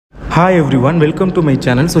Hi everyone, welcome to my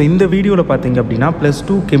channel. So இந்த வீடியோவில் பார்த்தீங்க அப்படின்னா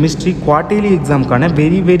 +2 chemistry quarterly எக்ஸாமுக்கான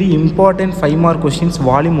very important 5 mark questions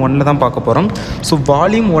volume 1ல் தான் பார்க்க போகிறோம். ஸோ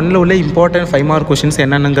வால்யூம் 1ல் உள்ள இம்பார்ட்டன்ட் 5 மார்க் கொஷின்ஸ்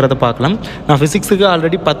என்னென்னங்கிறத பார்க்கலாம். நான் ஃபிசிக்ஸுக்கு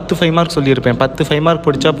ஆல்ரெடி 10 5 மார்க் சொல்லியிருப்பேன். 10 5 மார்க்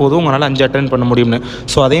படித்தா போதும் உங்களால் 5 அட்டன் பண்ண முடியும்னு.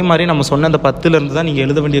 ஸோ அதே மாதிரி நம்ம சொன்ன அந்த 10லேருந்து தான் நீங்கள்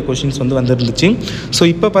எழுத வேண்டிய கொஷின்ஸ் வந்துருந்துச்சு. ஸோ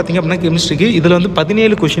இப்போ பார்த்தீங்க அப்படின்னா கெமிஸ்ட்ரிக்கு இதில்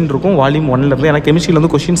 17 கொஷின் இருக்கும் வால்யூம் 1லேருந்து. ஏன்னா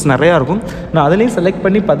கெமிஸ்ட்ரியில் கொஷின்ஸ் நிறையா இருக்கும். நான் அதிலையும் செலக்ட்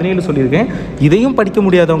பண்ணி 17 சொல்லியிருக்கேன். இதையும் படிக்க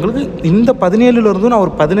முடியாதவங்களுக்கு இந்த 17லேருந்து நான்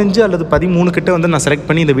ஒரு 15 அல்லது 13 கிட்ட நான் செலக்ட்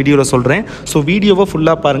பண்ணி இந்த வீடியோவில் சொல்கிறேன். ஸோ வீடியோவை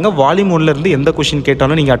ஃபுல்லாக பாருங்கள். வால்யூம் 1லேருந்து எந்த கொஷின்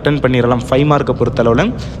கேட்டாலும் நீங்கள் அட்டன் பண்ணிடலாம் 5 மார்க்கை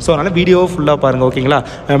பொறுத்தளவில். ஸோ அதனால் வீடியோவை ஃபுல்லாக பாருங்கள், ஓகேங்களா?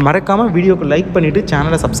 மறக்காமல் வீடியோக்கு லைக் பண்ணிவிட்டு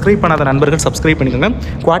சேனலை சப்ஸ்கிரைப் பண்ணாத நண்பர்கள் சப்ஸ்கிரைப் பண்ணிக்கோங்க.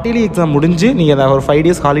 குவார்டர்லி எக்ஸாம் முடிஞ்சு நீங்கள் ஒரு 5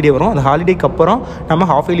 days ஹாலிடே வரும். அந்த ஹாலிடேக்கு அப்புறம் நம்ம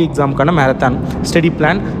half yearly எக்ஸாமுக்கான marathon study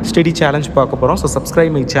plan study challenge பார்க்க போகிறோம். ஸோ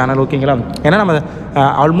சப்ஸ்கிரைப் மை சேனல், ஓகேங்களா? ஏன்னா நம்ம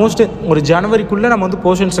ஆல்மோஸ்ட் ஒரு ஜனவரிக்குள்ளே நம்ம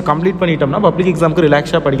போர்ஷன்ஸை கம்ப்ளீட் பண்ணிட்டோம்னா பப்ளிக் எக்ஸாமுக்கு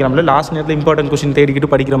ரிலாக்ஸாக படிக்கலாம்ல. லாஸ்ட் நேரத்தில் இம்பார்ட்டன்ட் கொஷின் தேடிக்கிட்டு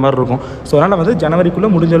படிக்கிற மாதிரி இருக்கும். ஸோ அதனால்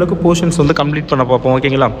ஜனவரிக்குள்ளே முடிஞ்ச அளவுக்கு போர்ஷன்ஸ் கம்ப்ளீட் பண்ண பார்ப்போம்,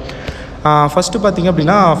 ஓகேங்களா? ஃபஸ்ட்டு பார்த்திங்க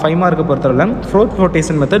அப்படின்னா 5 மார்க்கு பொறுத்தவரை float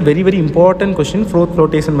flotation method very important question. Float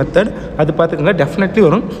flotation method அது பார்த்துக்கோங்க, டெஃபினெட்லி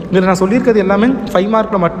வரும். இதில் நான் சொல்லியிருக்கிறது எல்லாமே 5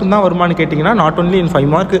 மார்க்கில் மட்டும்தான் வருமானு கேட்டிங்கன்னா not only in 5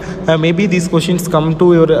 mark. Maybe these questions come to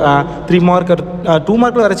ஒரு 3 மார்க் 2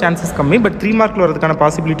 மார்க்கில் வர சான்சஸ் கம்மி. பட் 3 மார்க்கில் வரதுக்கான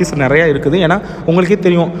பாசிபிலிட்டிஸ் நிறையா இருக்குது. ஏன்னா உங்களுக்கே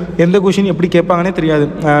தெரியும் எந்த கொஷின் எப்படி கேட்பாங்கன்னே தெரியாது.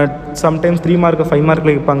 சம்டைம்ஸ் 3 மார்க்கு 5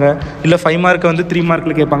 மார்க்கில் கேட்பாங்க, இல்லை 5 மார்க்கை 3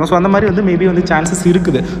 மார்க்கில் கேட்பாங்க. ஸோ அந்த மாதிரி மேபி சான்சஸ்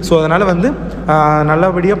இருக்குது. ஸோ அதனால்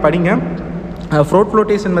நல்லபடியாக படிங்க. Float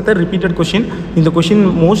flotation method repeated question. இந்த கொஷின்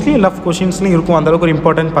மோஸ்ட்லி லஃப் கொஷின்ஸ்லையும் இருக்கும். அந்தளவுக்கு ஒரு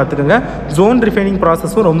இம்பார்ட்டன்ட் பார்த்துக்கோங்க. ஜோன் ரிஃபைனிங்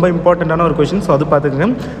ப்ராசஸும் ரொம்ப இம்பார்ட்டண்ட்டான ஒரு கொஷின். ஸோ அது பார்த்துக்கோங்க.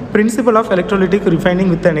 Principal of electrolytic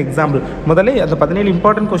refining with an example. முதல்ல அந்த 17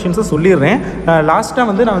 இம்பார்ட்டன்ட் கொஷின்ஸை சொல்லிடுறேன். லாஸ்ட்டாக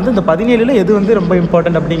நான் இந்த 17ல் எது ரொம்ப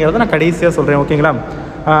இம்பார்ட்டன்ட் அப்படிங்கிறத நான் கடைசியாக சொல்கிறேன், ஓகேங்களா?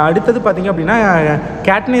 அடுத்தது பார்த்திங்க அப்படின்னா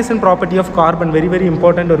கேட்னேஷன் property of carbon very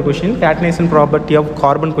important ஒரு question. கேட்னேஷன் property of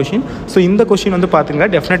carbon question. So இந்த கொஷின் பார்த்துங்க,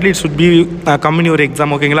 definitely it should be company ஒரு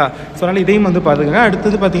எக்ஸாம், ஓகேங்களா? ஸோ அதனால் இதையும் பார்த்துக்கோங்க.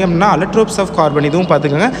 அடுத்தது பார்த்திங்க அப்படின்னா அலட்ரோப்ஸ் ஆஃப் கார்பன், இதுவும்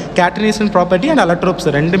பார்த்துக்கோங்க. கேட்னேஷன் ப்ராப்பர்ட்டி அண்ட் அலட்ரோப்ஸ்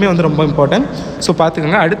ரெண்டுமே ரொம்ப இம்பார்ட்டன்ட். ஸோ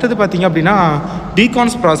பார்த்துக்கோங்க. அடுத்தது பார்த்திங்க அப்படின்னா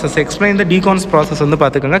டீகான்ஸ் ப்ராசஸ், எக்ஸ்பிளைன் த டீகான்ஸ் ப்ராசஸ்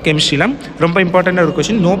பார்த்துக்கோங்க. கெமிஸ்ட்ரியில் ரொம்ப இம்பார்ட்டன்ட் ஒரு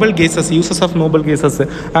question. Nobel cases, uses of Nobel cases.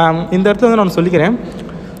 இந்த இடத்துல நான் சொல்லிக்கிறேன்.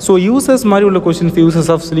 ஸோ யூசஸ் மாதிரி உள்ள questions, uses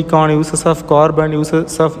of silicon, uses of carbon,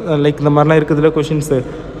 uses of like இந்த மாதிரிலாம் இருக்குதுல கொஷின்ஸு.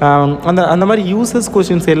 அந்த மாதிரி யூசஸ்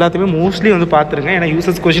கொஷின்ஸ் எல்லாத்தையுமே மோஸ்ட்லி பார்த்துருங்க. ஏன்னா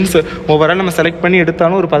யூசஸ் கொஷின்ஸ் ஓவரால் நம்ம செலக்ட் பண்ணி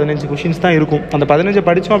எடுத்தாலும் ஒரு 15 கொஷின்ஸ் தான் இருக்கும். அந்த 15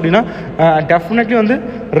 படித்தோம் அப்படின்னா டெஃபினெட்லி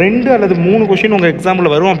 2 அல்லது 3 கொஷின் உங்கள்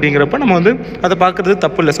எக்ஸாம்பிள் வரும். அப்படிங்கிறப்ப நம்ம அதை பார்க்குறது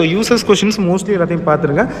தப்பு இல்லை. ஸோ யூசஸ் கொஷின்ஸ் மோஸ்ட்லி எல்லாத்தையும்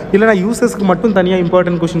பார்த்துருங்க. இல்லைனா யூசஸ்க்கு மட்டும் தனியாக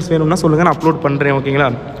இம்பார்ட்டன்ட் கொஷின்ஸ் வேணும்னா சொல்லுங்கள், நான் அப்லோட் பண்ணுறேன், ஓகேங்களா?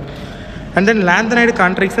 And then lanthanide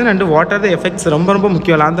contraction and what are the effects ரொம்ப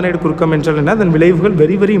முக்கியம். லாந்தனைடு குறுக்கம் என்றால் என்ன, அதன் விளைவுகள்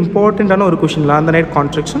வெரி இம்பார்ட்டண்ட்டான ஒரு question. Lanthanide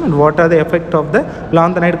contraction and what are the effect of the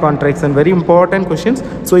lanthanide contraction very important questions.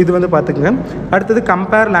 So இது பார்த்துக்குங்க. அடுத்தது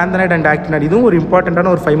கம்பேர் லாந்தனைடு அண்ட் ஆக்டினைடு, இதுவும் ஒரு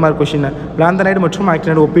இம்பார்ட்டண்ட்டான ஒரு 5 மார்க் கொஷின். லாந்தனைடு மற்றும்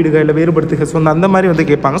ஆக்டினைடு ஒப்பிடுக இல்லை வேறுபடுத்துக. ஸோ அந்த மாதிரி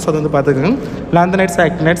கேட்பாங்க. ஸோ அது பார்த்துக்கோங்க. லாந்தனைட்ஸ்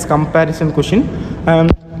ஆக்டினைட்ஸ் கம்பேரிசன் கொஷின்.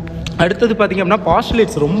 அடுத்தது பார்த்திங்க அப்படின்னா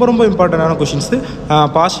பாஸ்டுலேட்ஸ் ரொம்ப இம்பார்ட்டண்டான questions.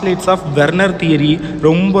 Postulates of Werner theory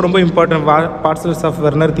ரொம்ப important. Postulates of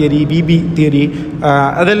Werner theory, VP theory,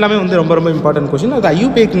 அது எல்லாமே ரொம்ப இம்பார்ட்டன்ட் கொஷின். அது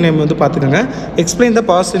ஐயூபேக் நேம் பார்த்துக்கோங்க. Explain the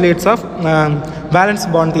postulates of balance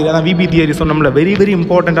bond theory, அதான் விபி தியரி சொன்னோம்ல, வெரி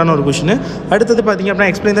இம்பார்ட்டண்ட்டான ஒரு கொஷின். அடுத்தது பார்த்திங்க அப்படின்னா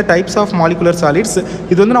explain the types of molecular solids.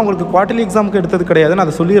 இது நான் உங்களுக்கு குவார்டர்லி எக்ஸாமுக்கு எடுத்தது கிடையாது, நான்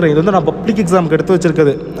அதை சொல்லிடுறேன். இது நான் பப்ளிக் எக்ஸாமுக்கு எடுத்து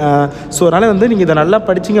வச்சிருக்குது. ஸோ அதனால் நீங்கள் இதை நல்லா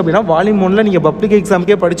படிச்சிங்க அப்படின்னா வால்யூம் 1ல் நீங்கள் பப்ளிக்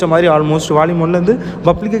எக்ஸாமுக்கே படித்த மாதிரி ஆல்மோஸ்ட் வால்யூம் 1லேருந்து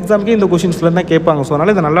பப்ளிக் எக்ஸாமுக்கே இந்த கொஷின்ஸ்லாம் தான் கேட்பாங்க. ஸோ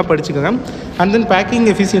அதனால் இதை நல்லா படிச்சுக்கோங்க. And then packing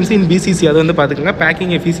efficiency in BCG, அது பார்த்துக்கோங்க.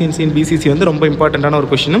 பேக்கிங் எஃபிஷியன்சி இன் பிசிசி ரொம்ப இம்பார்ட்டண்ட்டான ஒரு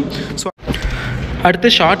கொஷின். ஸோ அடுத்து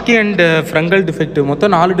ஷார்ட்கி அண்ட் ஃப்ரங்கல் டிஃபெக்ட்,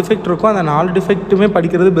 மொத்தம் 4 டிஃபெக்ட் இருக்கும். அந்த 4 டிஃபெக்ட்டுமே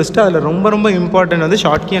படிக்கிறது பெஸ்ட்டு. அதில் ரொம்ப இம்பார்ட்டன்ட்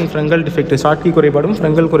ஷார்ட்கி அண்ட் ஃப்ரங்கல் டிஃபெக்ட். ஷார்ட்கி குறைபாடும்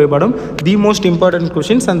ஃப்ரங்கல் குறைபாடும் தி மோஸ்ட் இம்பார்ட்டன்ட்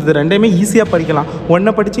கொஷின்ஸ். அந்த ரெண்டையுமே ஈஸியாக படிக்கலாம்.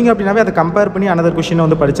 ஒன்றை படிச்சிங்க அப்படின்னாவே அதை கம்பேர் பண்ணி அனதர்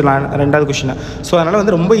கொஷினை படிச்சிடலாம், 2வது கொஷினை. ஸோ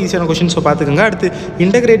அதனால் ரொம்ப ஈஸியான கொஷின். ஸோ பார்த்துக்கோங்க. அடுத்து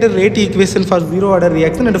integrated rate equation for 0 order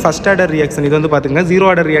reaction and first order reaction. இது பார்த்துக்கோங்க. 0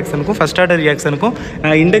 order ரியாக்ஷனுக்கும் first order ரியாக்ஷனுக்கும்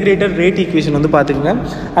integrated rate equation பார்த்துக்கோங்க.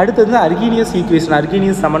 அடுத்தது அர்கீனியஸ் ஈக்குவேஷன்,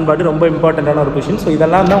 அர்கீனியஸ் சமன்பாடு ரொம்ப இம்பார்ட்டண்ட்டான ஒரு கொஷின். ஸோ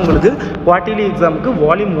இதெல்லாம் தான் உங்களுக்கு குவார்டர்லி எக்ஸாமுக்கு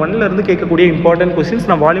வால்யூம் 1லேருந்து கேட்கக்கூடிய இம்பார்ட்டன்ட் கொஸ்டின்ஸ்.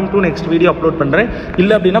 நான் வால்யூம் 2 நெக்ஸ்ட் வீடியோ அப்லோட் பண்ணுறேன்.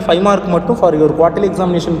 இல்லை அப்படின்னா 5 மார்க் மட்டும் ஃபார் ஒரு குவார்டர்லி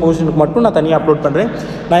எக்ஸாமினேஷன் போர்ஷனுக்கு மட்டும் நான் தனியாக அப்லோட் பண்ணுறேன்.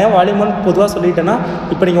 நான் ஏன் வால்யூம் 1 பொதுவாக சொல்லிட்டேன்னா,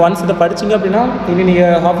 இப்போ நீங்கள் ஒன்ஸ் இதை படிச்சிங்க அப்படின்னா இனி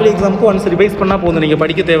நீங்கள் ஹாஃப் இயர்லி எக்ஸாமுக்கு ஒன்ஸ் ரிவைஸ் பண்ணால் போதும், நீங்கள்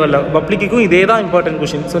படிக்க தேவையில்லை. பப்ளிக்கும் இதே தான் இம்பார்ட்டன்ட்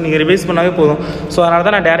கொஸ்டின். ஸோ நீங்கள் ரிவைஸ் பண்ணாவே போதும். ஸோ அதனால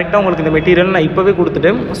தான் நான் டேரெக்டாக உங்களுக்கு இந்த மெட்டீரியல் நான் இப்போவே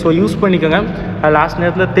கொடுத்துட்டேன். ஸோ யூஸ் பண்ணிக்கோங்க. லாஸ்ட்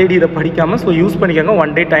நேரத்தில் தேடி இதை படிக்காமல் ஸோ யூஸ் பண்ணிக்கோங்க.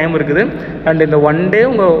 1 day டைம் இருக்குது. அண்ட் இந்த 1 day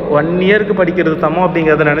உங்கள் 1 yearக்கு படிக்கிறது சமம்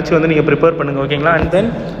அப்படிங்கிறத நினச்சி நீங்கள் ப்ரிப்பேர் பண்ணுங்கள், ஓகேங்களா? அண்ட் தென்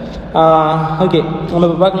ஓகே, நம்ம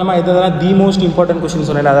இப்போ பார்க்கலாமா இதெல்லாம் தி மோஸ்ட் இம்பார்ட்டன்ட் கொஷின்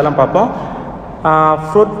சொன்னேன், அதெல்லாம் பார்ப்போம்.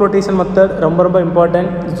 ஃப்ளோட் ஃப்ளோட்டேஷன் மெத்தட் ரொம்ப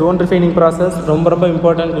இம்பார்ட்டன்ட். ஜோன் ரிஃபைனிங் ப்ராசஸ் ரொம்ப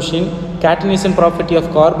important question. Catenation property of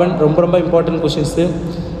carbon ரொம்ப important questions.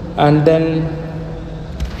 And then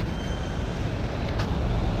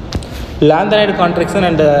lanthanide contraction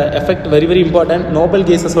and effect very important. Noble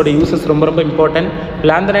gases oda uses ரொம்ப important.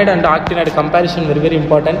 Lanthanide and actinide comparison very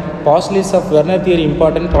important. Postulates of Werner theory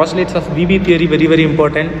important. Postulates of VB theory very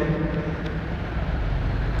important.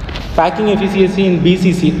 Packing efficiency in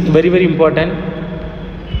BCC very important.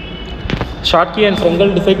 Schottky and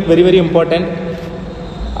Frenkel defect very important.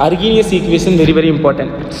 Arrhenius equation very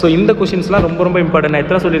important. So இந்த கொஷின்ஸ்லாம் ரொம்ப important. நான்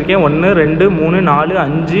எத்தனை சொல்லியிருக்கேன்? 1 2 3 4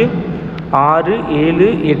 5 6 7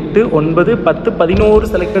 8 9 10 11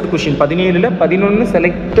 selected question. 17ல் 11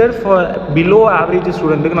 selected for below average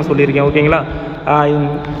ஸ்டூடெண்ட்டுக்கு நான் சொல்லியிருக்கேன். ஓகேங்களா?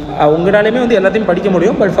 உங்களாலுமே வந்து எல்லாத்தையும் படிக்க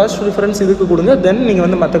முடியும். பட் ஃபர்ஸ்ட் ப்ரிஃபரன்ஸ் இதுக்கு கொடுங்க, தென் நீங்கள்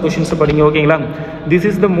வந்து மற்ற கொஷின்ஸை படிங்க. ஓகேங்களா? This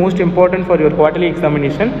is the most important for your quarterly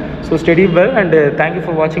examination. So study well and thank you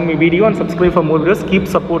for வாட்சிங் my video and subscribe for more videos. Keep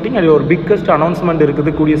supporting. அது ஒரு பிக்கஸ்ட் அனௌன்ஸ்மெண்ட்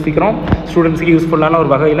இருக்குது கூடிய சீக்கிரம் ஸ்டூடெண்ட்ஸுக்கு யூஸ்ஃபுல்லான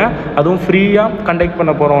ஒரு வகையில், அதுவும் ஃப்ரீயாக கண்டக்ட்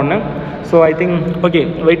பண்ண போகிறோம் ஒன்று. So I think okay,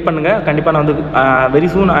 wait பண்ணுங்கள். கண்டிப்பாக நான் வந்து very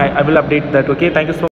soon I will update that. Okay, thank you so